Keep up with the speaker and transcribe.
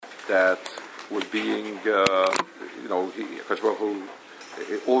that were being, Akash Baruch Hu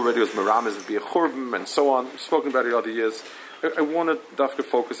already was Meramis to be a Churban and so on. We've spoken about it other years. I wanted to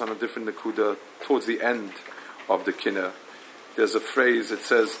focus on a different Nakuda towards the end of the Kinnah. There's a phrase that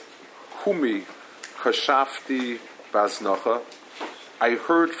says, Humi chashafti baznacha. I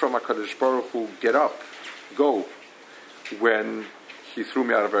heard from HaKadosh Baruch Hu, get up, go, when he threw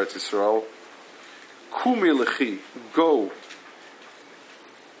me out of Eretz Yisrael. Kumi lechi, go.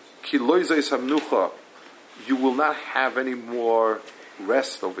 Ki lo yizayis hamnucha, you will not have any more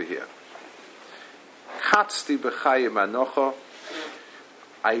rest over here. Katzti b'chayim anocha,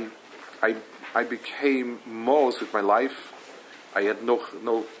 I became most with my life. I had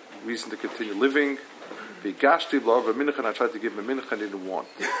no reason to continue living. V'gashti b'lov v'mincha, and I tried to give him a mincha, and didn't want.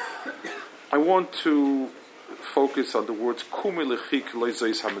 I want to focus on the words kumi lechi ki lo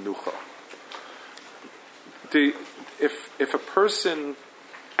yizayis hamenucha. If a person,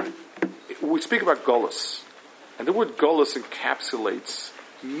 we speak about Galus, and the word Galus encapsulates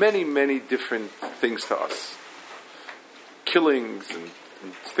many, many different things to us. Killings and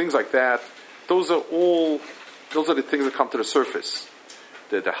things like that. Those are the things that come to the surface.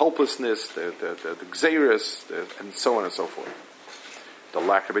 The helplessness, the gzeiros, and so on and so forth. The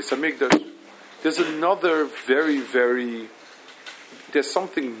lack of Beis Hamikdash. There's another there's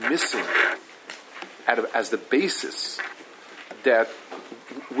something missing as the basis that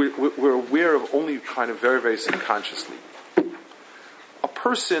we're aware of only kind of very, very subconsciously. A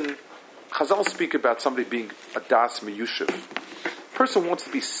person, Chazal speak about somebody being a das meyushev. A person wants to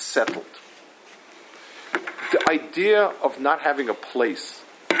be settled. The idea of not having a place.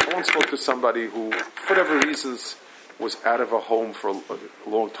 I once spoke to somebody who, for whatever reasons, was out of a home for a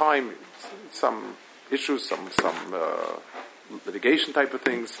long time. Some issues, some litigation type of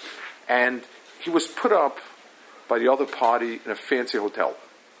things. And he was put up by the other party in a fancy hotel,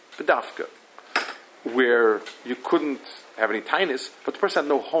 Bedafka, where you couldn't have any tinus, but the person had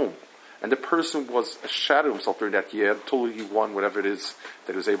no home. And the person was a shadow of himself during that year until he won whatever it is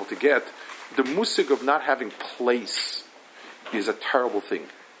that he was able to get. The musig of not having place is a terrible thing.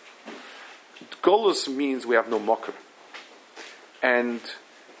 Golus means we have no makom. And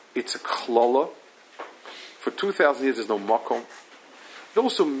it's a klala. For 2,000 years there's no makom. It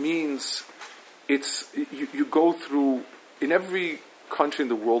also means you go through, in every country in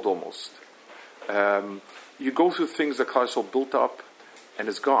the world almost, you go through things that Klal Yisrael built up and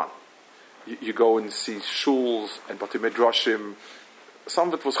is gone. You go and see shuls and Batei Midrashim. Some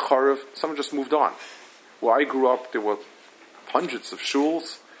of it was charev, some of it just moved on. Where I grew up, there were hundreds of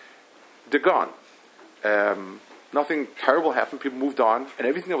shuls. They're gone. Nothing terrible happened. People moved on, and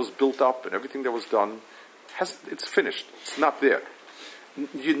everything that was built up and everything that was done, it's finished. It's not there.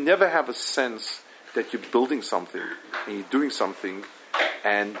 You never have a sense that you're building something and you're doing something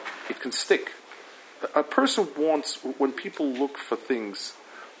and it can stick. A person wants, when people look for things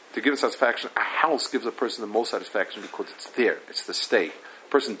to give satisfaction, a house gives a person the most satisfaction because it's there, it's the stay. A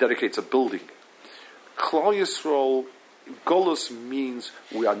person dedicates a building. Klal Yisrael, Golus means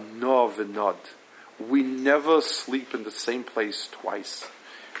we are no v'nod. We never sleep in the same place twice.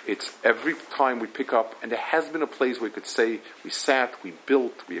 It's every time we pick up, and there has been a place where we could say, we sat, we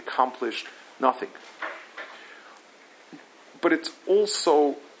built, we accomplished, nothing. But it's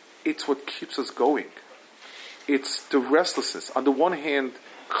what keeps us going. It's the restlessness. On the one hand,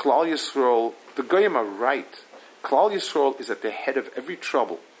 Klal Yisrael, the Goyim are right. Klal Yisrael is at the head of every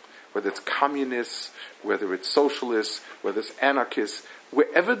trouble, whether it's communists, whether it's socialists, whether it's anarchists.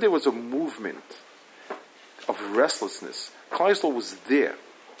 Wherever there was a movement of restlessness, Klal Yisrael was there.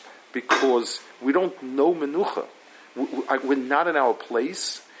 Because we don't know menucha. We're not in our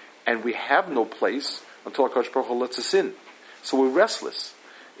place, and we have no place until HaKadosh Baruch Hu lets us in. So we're restless.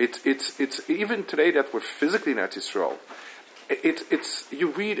 It's even today that we're physically in Eretz Yisrael.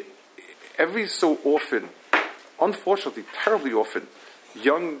 You read every so often, unfortunately, terribly often,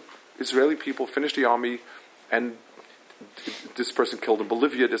 young Israeli people finish the army, and this person killed in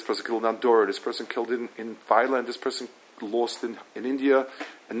Bolivia, this person killed in Andorra, this person killed in Thailand, this person lost in India,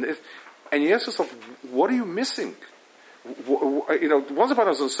 and you ask yourself, what are you missing? Once upon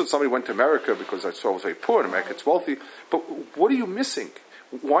a time, somebody went to America because I saw I was very poor in America, it's wealthy, but what are you missing?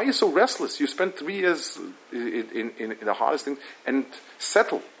 Why are you so restless? You spent 3 years in the hardest thing and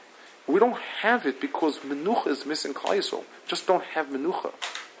settle. We don't have it because menucha is missing Klal Yisrael. Just don't have menucha.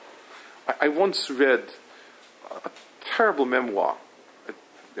 I once read a terrible memoir.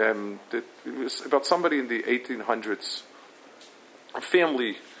 It was about somebody in the 1800s, a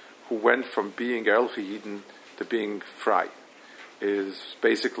family who went from being Erlich Yidin to being Frei. Is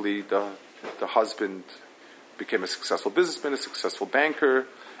basically the husband became a successful businessman, a successful banker,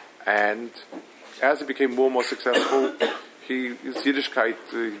 And as he became more and more successful, he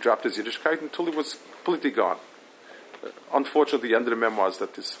dropped his Yiddishkeit until he was completely gone. Unfortunately, the end of the memoirs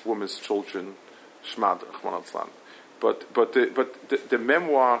that this woman's children, Shmad, but the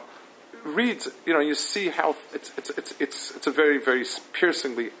memoir reads, you see how it's a very, very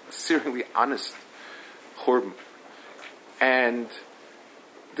piercingly, searingly honest churban. And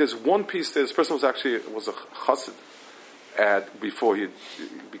there's one piece there. This person was a chassid before he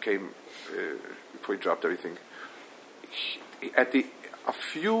dropped everything. A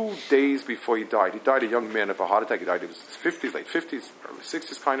few days before he died a young man of a heart attack. He died in his 50s, late 50s, early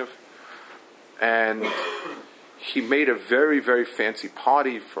 60s kind of. And he made a very, very fancy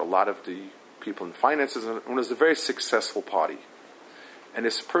party for a lot of the people in finances, and it was a very successful party. And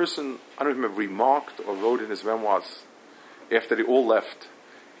this person, I don't remember, remarked or wrote in his memoirs, after they all left,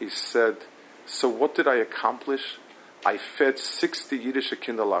 he said, "So what did I accomplish? I fed 60 Yiddish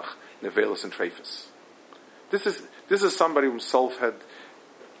kinderlach, nevelis and treifes." This is somebody who himself had,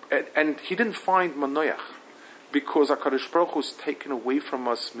 and he didn't find manoyach, because HaKadosh Baruch Hu has taken away from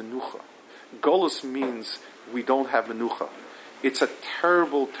us menucha. Galus means we don't have menucha. It's a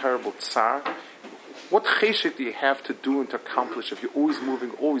terrible, terrible tsar. What cheshek do you have to do and to accomplish if you're always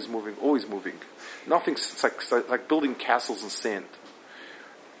moving, always moving, always moving? It's like building castles in sand.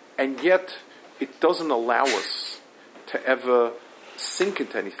 And yet, it doesn't allow us to ever sink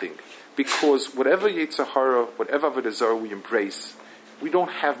into anything. Because whatever Yetzer Hara, whatever Avodah Zarah we embrace, we don't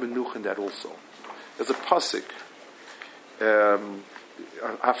have menucha in that also. There's a pasuk,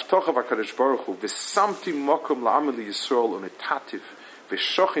 Haftoch of HaKadosh Baruch Hu, V'samti mokum la'amel Yisrael unetativ,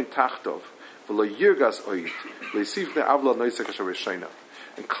 V'shochin tachtov, V'lo yirgas oid, V'yisivne avla noisek asher v'shayna.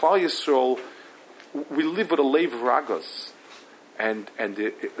 In Klal Yisrael, we live with a leiv ragas, and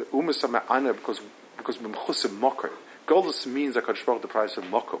the umas ha'ma'ana, because mimchusim mokar. Galus means that HaKadosh Baruch Hu deprives of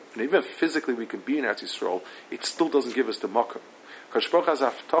mokum. And even physically we can be in Eretz Yisrael, it still doesn't give us the mokum. HaKadosh Baruch Hu has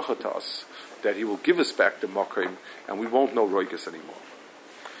haftacha to us that He will give us back the mokum, and we won't know roigas anymore.